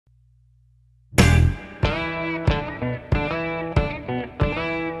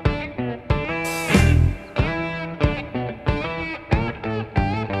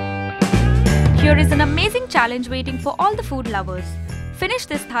is an amazing challenge waiting for all the food lovers. Finish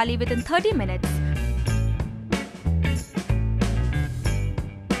this thali within 30 minutes.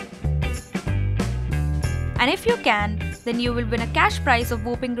 And if you can, then you will win a cash prize of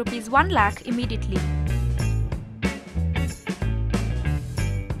whopping rupees 1 lakh immediately.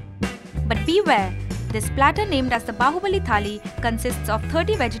 But beware, this platter named as the Baahubali Thali consists of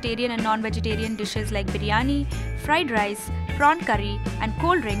 30 vegetarian and non-vegetarian dishes like biryani, fried rice, prawn curry and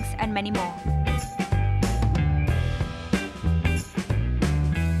cold drinks and many more.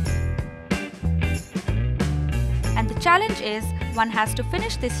 And the challenge is, one has to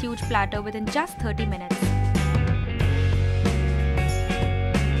finish this huge platter within just 30 minutes.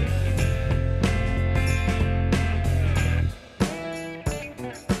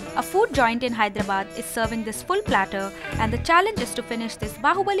 A food joint in Hyderabad is serving this full platter, and the challenge is to finish this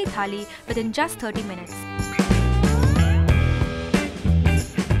Baahubali Thali within just 30 minutes.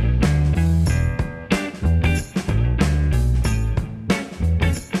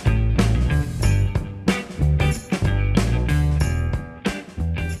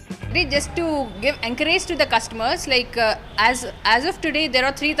 Just to give encourage to the customers, like as of today there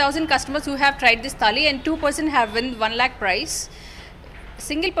are 3,000 customers who have tried this thali and 2% have won 1 lakh prize.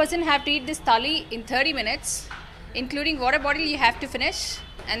 Single person have to eat this thali in 30 minutes, including water bottle you have to finish,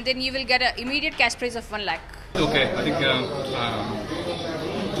 and then you will get an immediate cash prize of 1 lakh. Okay, I think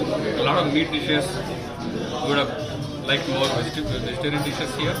a lot of meat dishes would have liked more vegetarian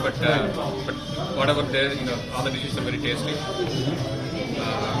dishes here, but whatever there, all the dishes are very tasty.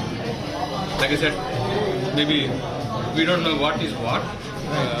 Like I said, maybe we don't know what is what,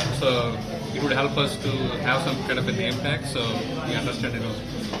 so it would help us to have some kind of a name tag, so we understand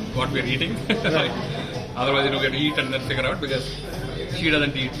what we are eating. Right. Otherwise, we have to eat and then figure out, because she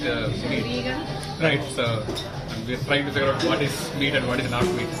doesn't eat meat. Right. So we are trying to figure out what is meat and what is not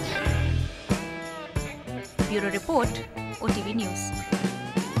meat. Bureau Report, OTV News.